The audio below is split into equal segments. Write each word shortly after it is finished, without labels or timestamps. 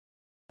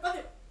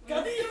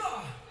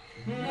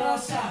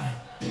Nossa,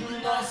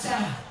 nossa,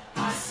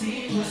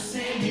 assim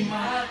você me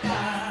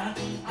mata.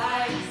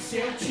 Ai, se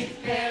eu te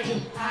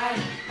pego, ai,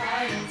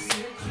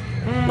 se eu te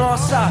pego.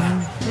 Nossa,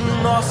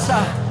 nossa,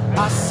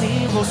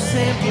 assim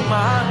você me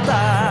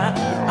mata.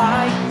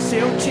 Ai, se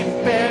eu te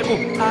pego,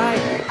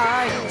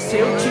 ai, se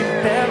eu te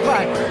pego,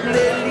 ai,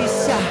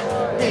 delícia,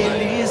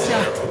 delícia,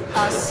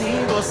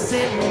 assim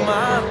você me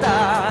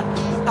mata.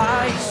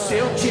 Ai, se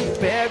eu te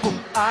pego,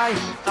 ai,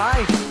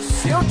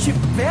 se eu te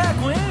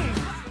pego, hein?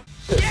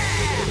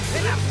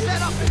 And I've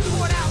set up and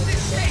toured out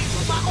this stage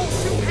with my own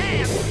two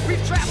hands.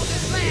 We've traveled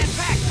this land,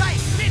 packed tight,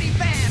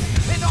 minivans.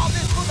 And all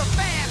this for the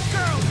fans,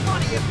 girls,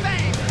 money and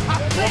fame. I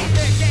played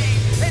their game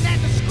and had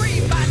to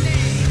scream my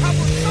name. I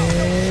was so